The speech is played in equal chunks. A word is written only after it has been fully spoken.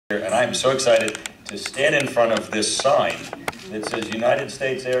And I'm so excited to stand in front of this sign that says United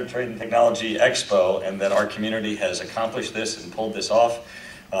States Air Trade and Technology Expo, and that our community has accomplished this and pulled this off.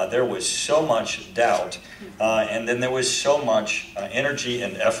 There was so much doubt, and then there was so much energy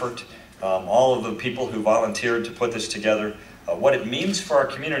and effort. All of the people who volunteered to put this together, what it means for our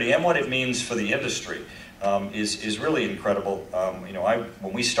community and what it means for the industry is really incredible.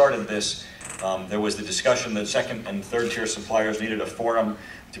 When we started this, there was the discussion that second and third tier suppliers needed a forum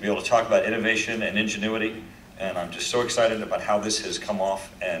to be able to talk about innovation and ingenuity, and I'm just so excited about how this has come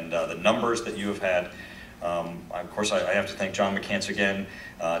off and the numbers that you have had. Of course, I have to thank John McCants again,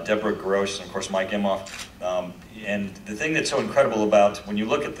 Deborah Gross, and of course Mike Imhoff. And the thing that's so incredible about when you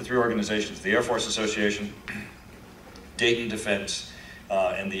look at the three organizations, the Air Force Association, Dayton Defense,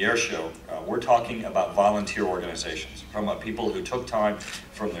 and the Air Show, we're talking about volunteer organizations, from people who took time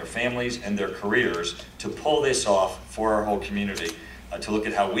from their families and their careers to pull this off for our whole community, to look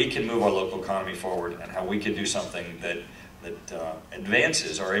at how we can move our local economy forward and how we can do something that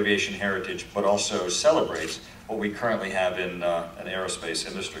advances our aviation heritage, but also celebrates what we currently have in an aerospace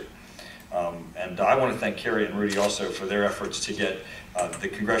industry. And I want to thank Carrie and Rudy also for their efforts to get the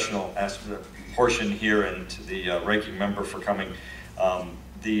congressional portion here, and to the ranking member for coming.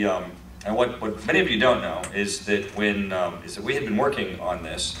 And what many of you don't know is that we had been working on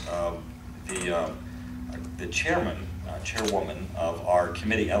this. The chairwoman of our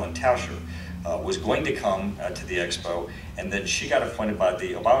committee, Ellen Tauscher, was going to come to the expo, and then she got appointed by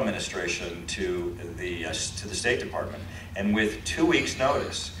the Obama administration to the State Department. And with 2 weeks'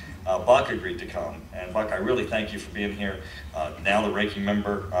 notice, Buck agreed to come. And Buck, I really thank you for being here. Now the ranking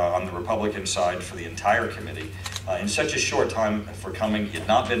member on the Republican side for the entire committee. In such a short time for coming, he had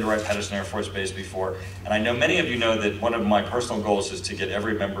not been to Wright-Patterson Air Force Base before. And I know many of you know that one of my personal goals is to get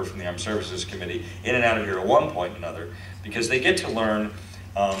every member from the Armed Services Committee in and out of here at one point or another, because they get to learn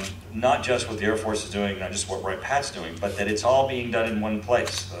not just what the Air Force is doing, not just what Wright-Pat's doing, but that it's all being done in one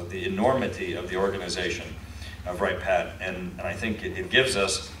place, the enormity of the organization of Wright-Pat. And I think it gives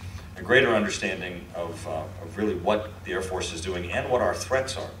us a greater understanding of really what the Air Force is doing and what our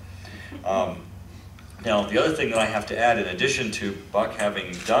threats are. Now, the other thing that I have to add, in addition to Buck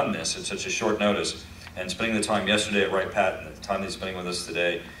having done this at such a short notice, and spending the time yesterday at Wright-Pat, and the time that he's spending with us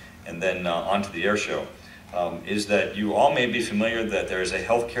today, and then on to the air show, is that you all may be familiar that there is a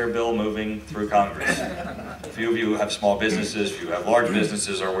health care bill moving through Congress. A few of you who have small businesses, if you have large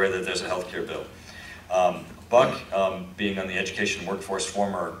businesses, are aware that there's a health care bill. Buck, being on the Education Workforce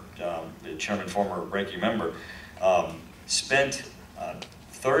former chairman, former ranking member, spent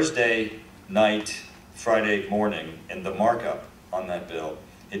Thursday night, Friday morning in the markup on that bill.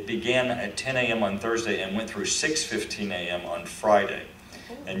 It began at 10 a.m. on Thursday and went through 6:15 a.m. on Friday.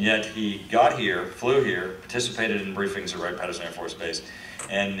 And yet he got here, flew here, participated in briefings at Wright-Patterson Air Force Base,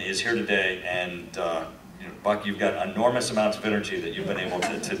 and is here today. And Buck, you've got enormous amounts of energy that you've been able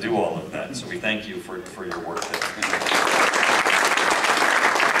to do all of that. So we thank you for your work there.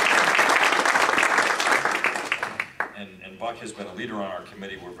 And Buck has been a leader on our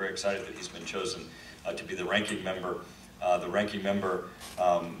committee. We're very excited that he's been chosen to be the ranking member. The ranking member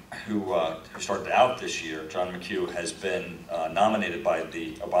who started out this year, John McHugh, has been nominated by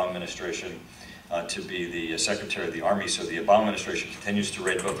the Obama administration to be the Secretary of the Army. So the Obama administration continues to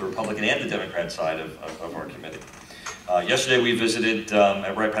rate both the Republican and the Democrat side of our committee. Yesterday we visited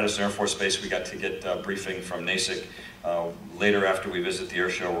at Wright-Patterson Air Force Base. We got to get a briefing from NASIC. Later, after we visit the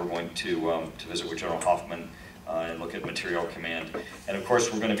air show, we're going to visit with General Hoffman and look at material command. And of course,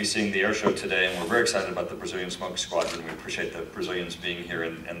 we're going to be seeing the air show today, and we're very excited about the Brazilian Smoke Squadron. We appreciate the Brazilians being here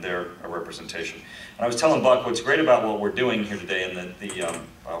and their representation. And I was telling Buck, what's great about what we're doing here today, and that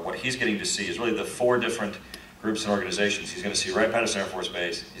what he's getting to see is really the 4 different groups and organizations. He's going to see Wright-Patterson Air Force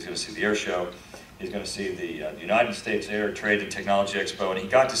Base, he's going to see the air show, he's going to see the United States Air Trade and Technology Expo, and he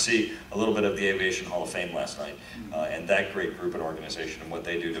got to see a little bit of the Aviation Hall of Fame last night, and that great group and organization and what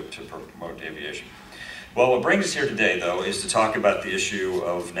they do to promote aviation. Well, what brings us here today, though, is to talk about the issue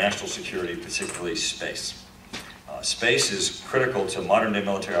of national security, particularly space. Space is critical to modern-day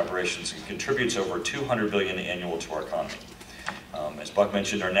military operations and contributes over $200 billion annual to our economy. As Buck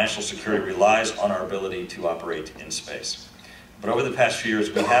mentioned, our national security relies on our ability to operate in space. But over the past few years,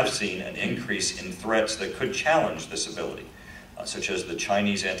 we have seen an increase in threats that could challenge this ability, such as the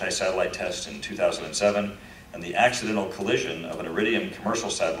Chinese anti-satellite test in 2007, and the accidental collision of an Iridium commercial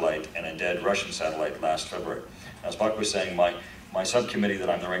satellite and a dead Russian satellite last February. As Buck was saying, my subcommittee that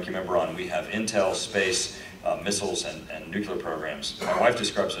I'm the ranking member on, we have intel, space, missiles, and nuclear programs. My wife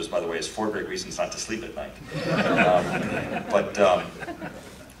describes those, by the way, as 4 great reasons not to sleep at night.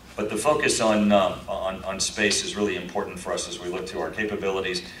 But the focus on on space is really important for us as we look to our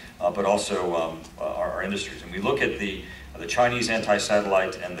capabilities, but also our industries. And we look at the Chinese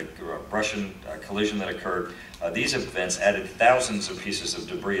anti-satellite and the Russian collision that occurred. These events added thousands of pieces of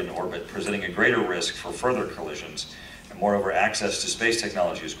debris in orbit, presenting a greater risk for further collisions. And moreover, access to space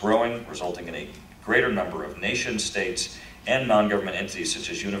technology is growing, resulting in a greater number of nations, states, and non-government entities such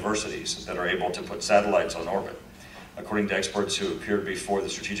as universities that are able to put satellites on orbit. According to experts who appeared before the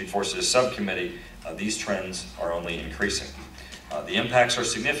Strategic Forces Subcommittee, these trends are only increasing. The impacts are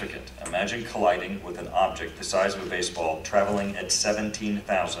significant. Imagine colliding with an object the size of a baseball traveling at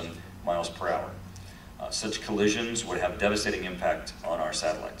 17,000 miles per hour. Such collisions would have devastating impact on our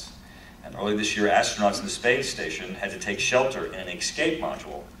satellites. And early this year, astronauts in the space station had to take shelter in an escape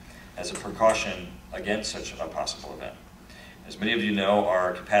module as a precaution against such a possible event. As many of you know,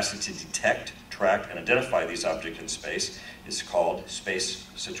 our capacity to detect, track, and identify these objects in space is called Space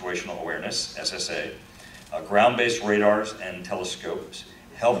Situational Awareness, SSA. Ground-based radars and telescopes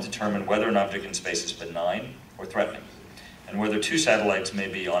help determine whether an object in space is benign or threatening, and whether two satellites may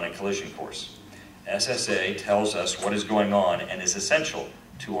be on a collision course. SSA tells us what is going on and is essential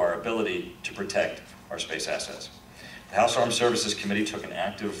to our ability to protect our space assets. The House Armed Services Committee took an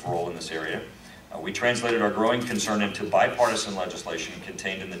active role in this area. We translated our growing concern into bipartisan legislation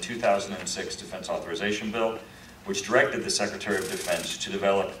contained in the 2006 Defense Authorization Bill, which directed the Secretary of Defense to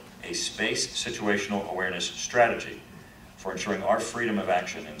develop a space situational awareness strategy for ensuring our freedom of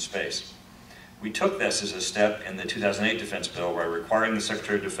action in space. We took this as a step in the 2008 Defense Bill by requiring the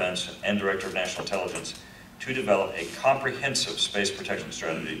Secretary of Defense and Director of National Intelligence to develop a comprehensive space protection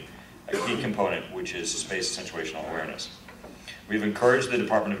strategy, a key component which is space situational awareness. We've encouraged the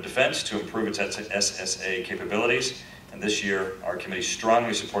Department of Defense to improve its SSA capabilities, and this year our committee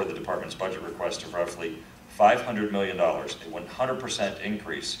strongly supported the department's budget request of roughly $500 million, a 100%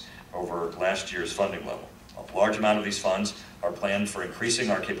 increase over last year's funding level. A large amount of these funds are planned for increasing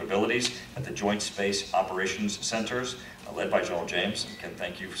our capabilities at the Joint Space Operations Centers, led by General James. And Ken,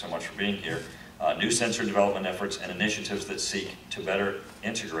 thank you so much for being here. New sensor development efforts and initiatives that seek to better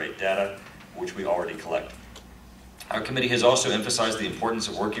integrate data which we already collect. Our committee has also emphasized the importance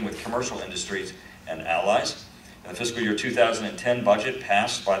of working with commercial industries and allies. In the fiscal year 2010 budget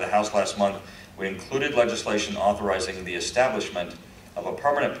passed by the House last month, we included legislation authorizing the establishment of a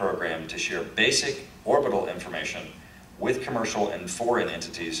permanent program to share basic orbital information with commercial and foreign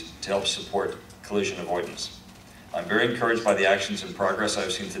entities to help support collision avoidance. I'm very encouraged by the actions and progress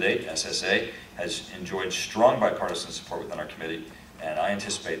I've seen to date. SSA has enjoyed strong bipartisan support within our committee, and I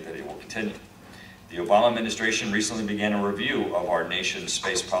anticipate that it will continue. The Obama administration recently began a review of our nation's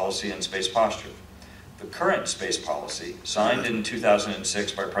space policy and space posture. The current space policy, signed in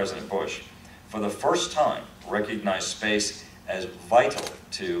 2006 by President Bush, for the first time recognized space as vital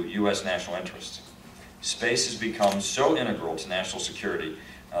to U.S. national interests. Space has become so integral to national security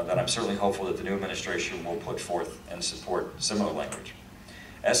that I'm certainly hopeful that the new administration will put forth and support similar language.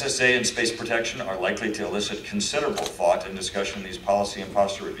 SSA and space protection are likely to elicit considerable thought and discussion in these policy and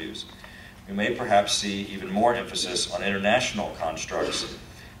posture reviews. We may perhaps see even more emphasis on international constructs,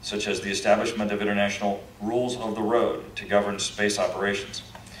 such as the establishment of international rules of the road to govern space operations.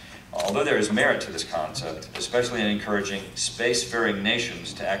 Although there is merit to this concept, especially in encouraging spacefaring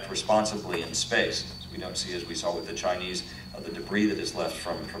nations to act responsibly in space, as we don't see, as we saw with the Chinese, the debris that is left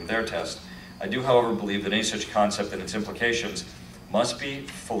from their test, I do, however, believe that any such concept and its implications must be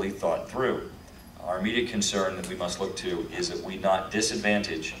fully thought through. Our immediate concern that we must look to is that we not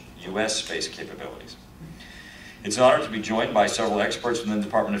disadvantage U.S. space capabilities. It's an honor to be joined by several experts within the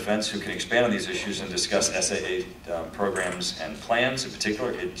Department of Defense who can expand on these issues and discuss SAA programs and plans. In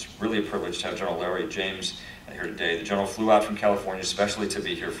particular, it's really a privilege to have General Larry James here today. The General flew out from California especially to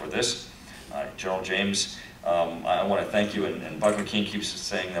be here for this. General James, I want to thank you, and Buck McKean keeps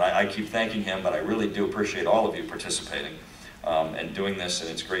saying that I keep thanking him, but I really do appreciate all of you participating and doing this, and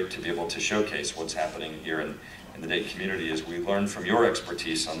it's great to be able to showcase what's happening here in the Dayton community as we learn from your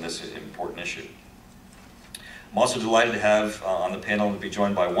expertise on this important issue. I'm also delighted to have on the panel to be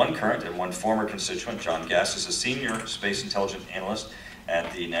joined by one current and one former constituent. John Gass is a senior space intelligence analyst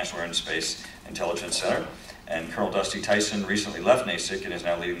at the National Air and Space Intelligence Center. And Colonel Dusty Tyson recently left NASIC and is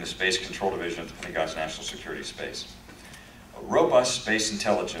now leading the Space Control Division at the Pentagon's National Security Space. A robust space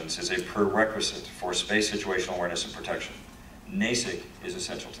intelligence is a prerequisite for space situational awareness and protection. NASIC is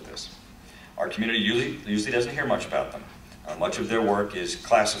essential to this. Our community usually doesn't hear much about them. Much of their work is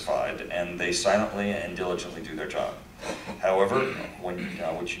classified, and they silently and diligently do their job. However, what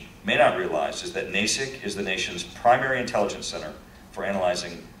you may not realize is that NASIC is the nation's primary intelligence center for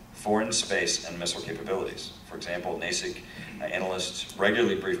analyzing foreign space and missile capabilities. For example, NASIC analysts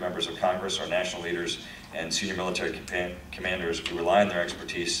regularly brief members of Congress, our national leaders, and senior military commanders. We rely on their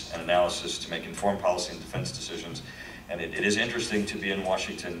expertise and analysis to make informed policy and defense decisions. And it is interesting to be in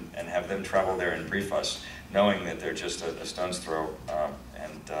Washington and have them travel there and brief us, knowing that they're just a stone's throw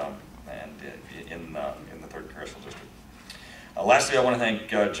in the 3rd Congressional District. Lastly, I want to thank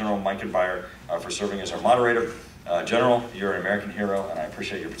General Mike Beyer for serving as our moderator. General, you're an American hero, and I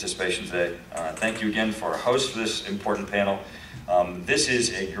appreciate your participation today. Thank you again for our host for this important panel. This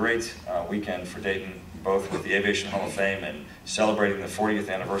is a great weekend for Dayton, both with the Aviation Hall of Fame and celebrating the 40th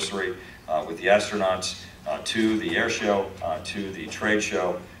anniversary with the astronauts, to the air show, to the trade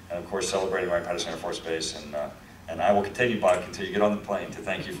show, and of course celebrating Wright-Patterson Air Force Base. And I will continue, Bob, until you get on the plane to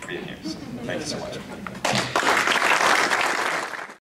thank you for being here. So, thank you so much.